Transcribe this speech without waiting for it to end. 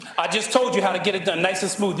just told you how to get it done nice and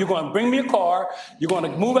smooth. You're going to bring me a car, you're going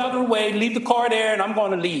to move out of the way, leave the car there, and I'm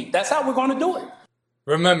going to leave. That's how we're going to do it.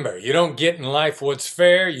 Remember, you don't get in life what's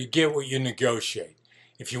fair, you get what you negotiate.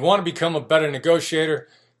 If you want to become a better negotiator,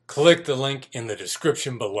 click the link in the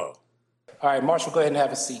description below. All right, Marshall, go ahead and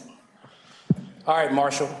have a seat. All right,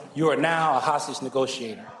 Marshall, you are now a hostage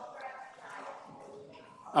negotiator.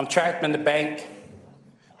 I'm trapped in the bank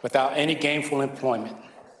without any gainful employment.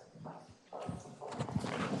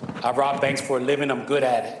 I rob banks for a living. I'm good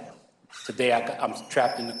at it. Today, I'm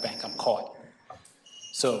trapped in the bank. I'm caught.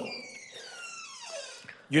 So,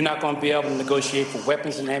 you're not going to be able to negotiate for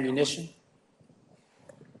weapons and ammunition,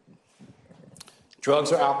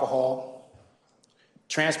 drugs or alcohol,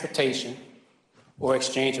 transportation, or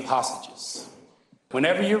exchange of hostages.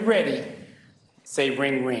 Whenever you're ready, say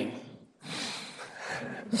ring, ring.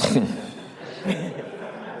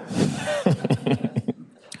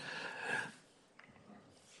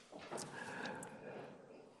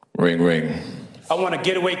 Ring, ring. I want a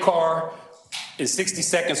getaway car in 60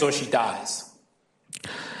 seconds or she dies.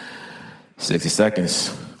 60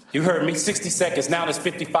 seconds. You heard me, 60 seconds. Now there's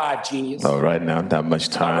 55, genius. All right, now not much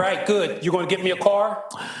time. All right, good. You going to get me a car?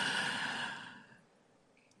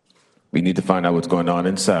 We need to find out what's going on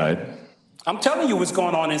inside. I'm telling you what's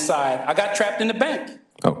going on inside. I got trapped in the bank.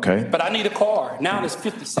 Okay. But I need a car. Now there's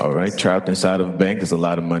 50 seconds. All right, trapped inside of a bank. There's a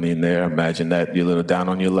lot of money in there. Imagine that you're a little down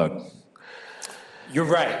on your luck. You're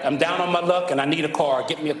right. I'm down on my luck and I need a car.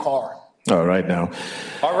 Get me a car. All right now.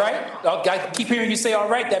 All right? I keep hearing you say all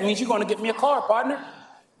right. That means you're going to get me a car, partner.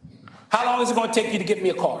 How long is it going to take you to get me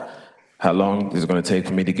a car? How long is it going to take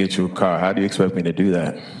for me to get you a car? How do you expect me to do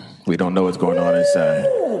that? We don't know what's going on inside.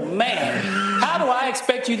 Oh, man. How do I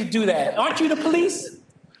expect you to do that? Aren't you the police?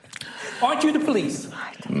 Aren't you the police?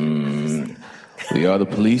 We are the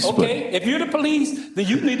police. Okay, if you're the police, then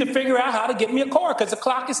you need to figure out how to get me a car because the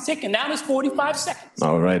clock is ticking. Now there's 45 seconds.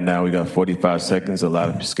 All right, now we got 45 seconds, a lot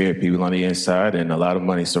of scared people on the inside, and a lot of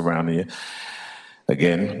money surrounding you.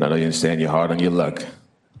 Again, I know you understand you're hard on your luck.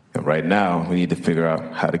 And right now, we need to figure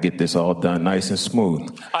out how to get this all done nice and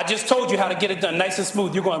smooth. I just told you how to get it done nice and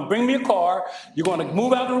smooth. You're going to bring me a car, you're going to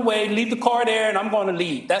move out of the way, leave the car there, and I'm going to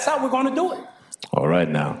leave. That's how we're going to do it. All right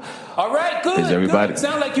now. All right, good. Is everybody... Good.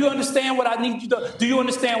 Sound like you understand what I need you to do. You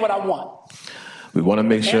understand what I want? We want to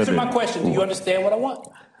make sure Answer my question. Do you understand what I want?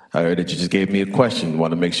 I heard that you just gave me a question.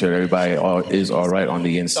 Want to make sure everybody is all right on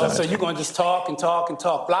the inside. So you're going to just talk and talk and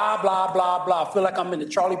talk. Blah, blah, blah, blah. I feel like I'm in the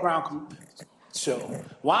Charlie Brown show.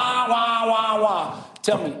 Wah, wah, wah, wah.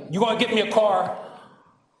 Tell me, you going to get me a car?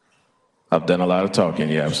 I've done a lot of talking.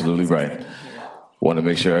 You're absolutely right. Want to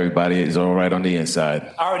make sure everybody is all right on the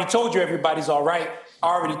inside. I already told you everybody's all right. I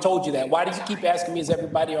already told you that. Why do you keep asking me, is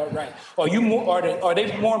everybody all right? Are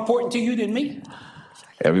they more important to you than me?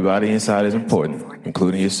 Everybody inside is important,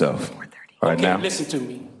 including yourself. All right, okay, now. Listen to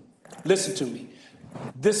me. Listen to me.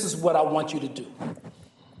 This is what I want you to do.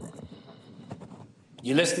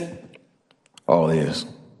 You listening? All ears.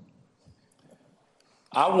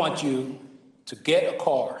 I want you to get a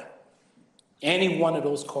car, any one of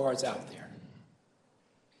those cars out there.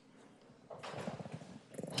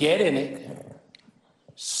 Get in it,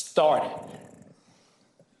 start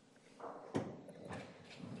it.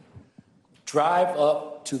 Drive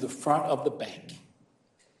up to the front of the bank.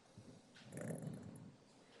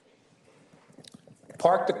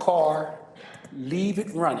 Park the car, leave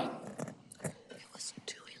it running.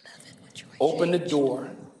 Open the door,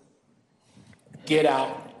 get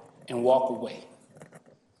out, and walk away.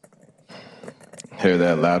 Hear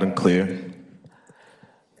that loud and clear.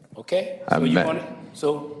 Okay?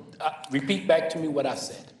 So repeat back to me what I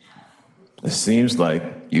said. It seems like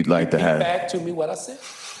you'd like to have... Repeat back to me what I said.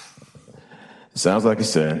 It sounds like you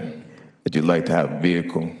said that you'd like to have a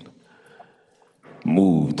vehicle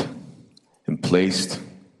moved and placed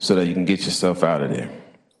so that you can get yourself out of there.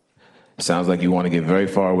 It sounds like you want to get very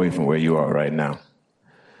far away from where you are right now.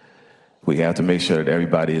 We have to make sure that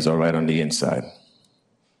everybody is all right on the inside.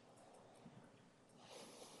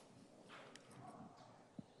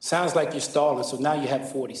 Sounds like you're stalling, so now you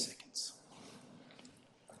have 40 seconds.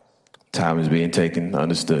 Time is being taken,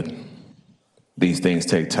 understood. These things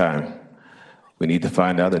take time. We need to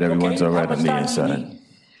find out that everyone's all right on the inside.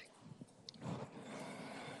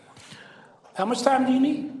 How much time do you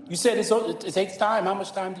need? You said it takes time. How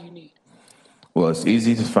much time do you need? Well, it's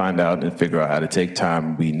easy to find out and figure out how to take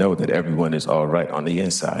time. We know that everyone is all right on the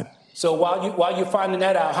inside. So while you're finding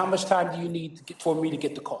that out, how much time do you need for me to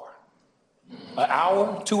get the car? An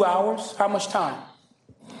hour? 2 hours? How much time?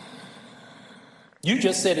 You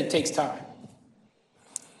just said it takes time.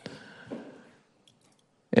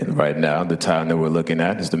 And right now, the time that we're looking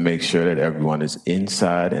at is to make sure that everyone is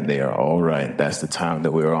inside and they are all right. That's the time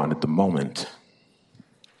that we're on at the moment.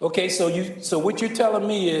 Okay, so what you're telling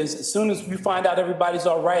me is as soon as you find out everybody's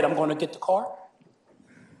all right, I'm going to get the car?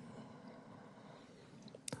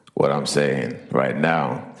 What I'm saying right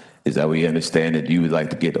now is that we understand that you would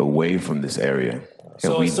like to get away from this area.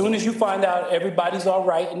 So as soon as you find out everybody's all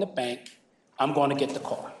right in the bank, I'm going to get the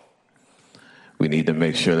car. We need to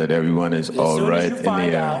make sure that everyone is all right in the As soon as you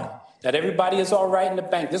find area. out that everybody is all right in the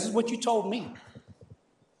bank, this is what you told me.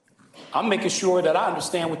 I'm making sure that I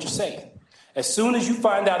understand what you're saying. As soon as you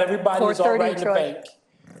find out everybody is all right in the bank,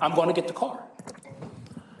 I'm going to get the car.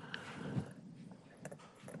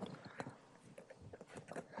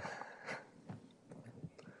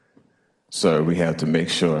 Sir, we have to make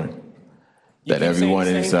sure that everyone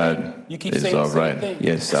inside is all right.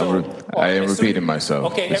 Yes, I am repeating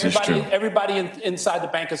myself. Okay, this is true. everybody inside the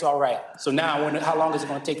bank is all right. So now, how long is it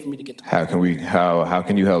going to take for me to get the car? How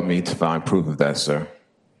can you help me to find proof of that, sir?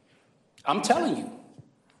 I'm telling you.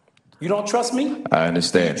 You don't trust me? I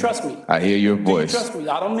understand. Do you trust me? I hear your voice. Do you trust me?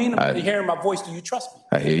 I don't mean hearing my voice. Do you trust me?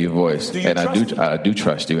 I hear your voice. Do you trust me? I do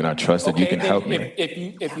trust you, and I trust that you can help me.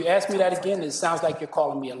 If you ask me that again, it sounds like you're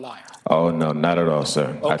calling me a liar. Oh, no, not at all,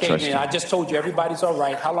 sir. I Okay, trust then you. I just told you everybody's all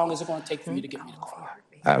right. How long is it going to take for you to get me the car?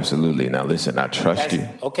 Absolutely. Now, listen, I trust you.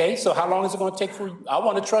 Okay, so how long is it going to take for you? I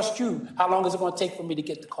want to trust you. How long is it going to take for me to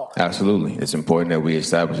get the car? Absolutely. It's important that we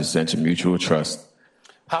establish a sense of mutual trust.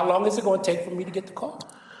 How long is it going to take for me to get the car?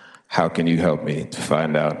 How can you help me to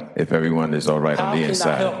find out if everyone is all right on the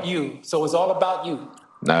inside? How can I help you? So it's all about you.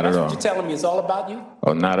 Not That's at all. what you're telling me. It's all about you?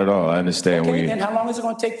 Oh, not at all. I understand. Okay, then how long is it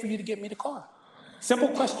going to take for you to get me the car? Simple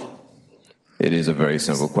question. It is a very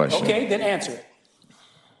simple question. Okay, then answer it.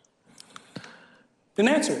 Then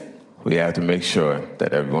answer it. We have to make sure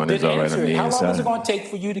that everyone is all right on the How long is inside. it going to take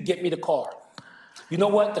for you to get me the car? You know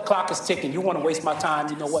what? The clock is ticking. You want to waste my time.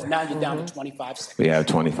 You know what? Now you're down to 25 seconds. We have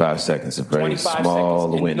 25 seconds, a very 25 small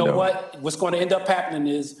seconds. And window. you know what? What's going to end up happening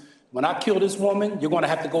is when I kill this woman, you're going to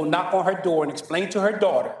have to go knock on her door and explain to her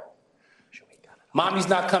daughter, Mommy's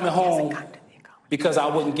not coming home because I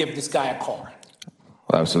wouldn't give this guy a car.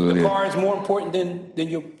 Well, absolutely. The car is more important than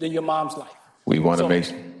your mom's life. We want to make.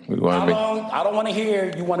 How long? I don't want to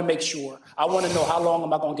hear. You want to make sure. I want to know how long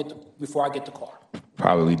am I going to get before I get the car.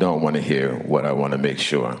 Probably don't want to hear what I want to make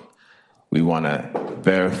sure. We want to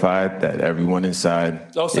verify that everyone inside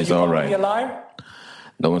is all right. You a liar?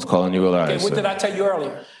 No one's calling you a liar. Okay, what did I tell you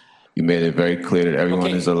earlier? You made it very clear that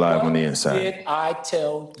everyone is alive on the What inside. did I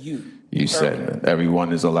tell you? You said that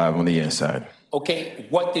everyone is alive on the inside. Okay,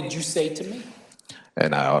 what did you say to me?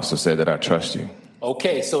 And I also said that I trust you.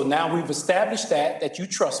 Okay, so now we've established that you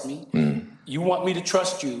trust me. You want me to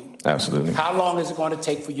trust you. Absolutely. How long is it going to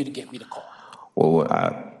take for you to get me the car? Well,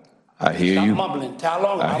 I hear Stop you. mumbling. How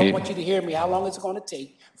long? I don't want you to hear me. How long is it going to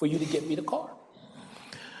take for you to get me the car?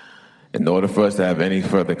 In order for us to have any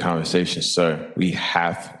further conversation, sir,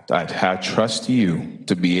 I trust you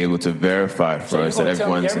to be able to verify for us that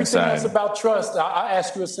everyone's inside. Everything else about trust. I'll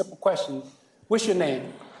ask you a simple question. What's your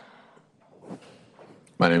name?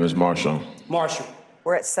 My name is Marshall. Marshall.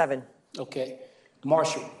 We're at 7. Okay.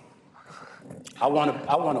 Marshall, I want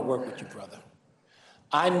to work with you, brother.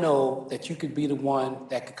 I know that you could be the one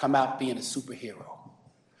that could come out being a superhero.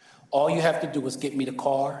 All you have to do is get me the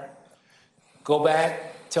car, go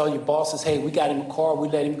back, tell your bosses, hey, we got him a car, we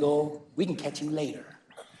let him go, we can catch him later.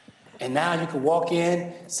 And now you can walk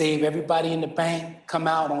in, save everybody in the bank, come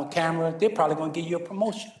out on camera, they're probably going to give you a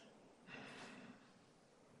promotion.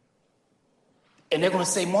 And they're going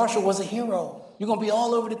to say, Marshall was a hero. You're going to be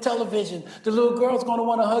all over the television. The little girl's going to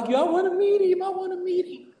want to hug you. I want to meet him. I want to meet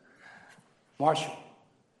him. Marshall,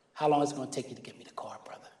 how long is it going to take you to get me the car,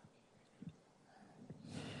 brother?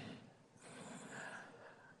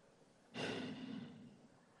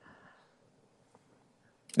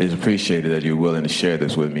 It is appreciated that you're willing to share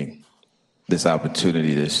this with me, this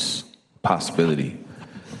opportunity, this possibility.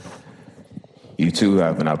 You too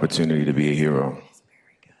have an opportunity to be a hero.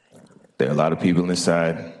 There are a lot of people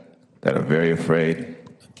inside that are very afraid,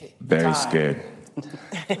 very scared.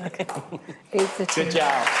 8:15. Good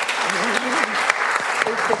job.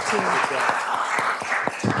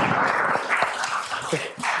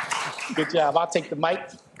 8:15. Good job. I'll take the mic.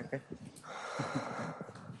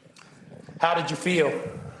 How did you feel?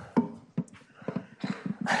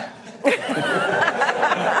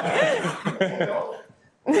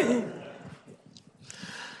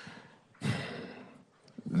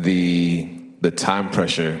 The time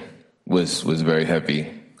pressure was very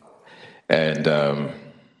heavy, and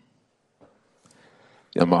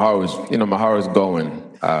my heart was going.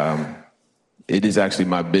 it is actually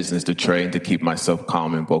my business to train to keep myself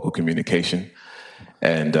calm in vocal communication.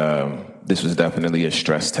 And this was definitely a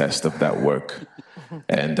stress test of that work.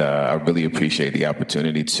 And I really appreciate the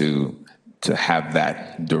opportunity to have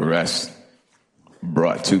that duress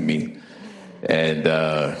brought to me, and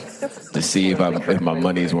to see if my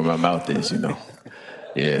money is where my mouth is, you know.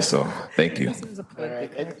 Yeah, so thank you.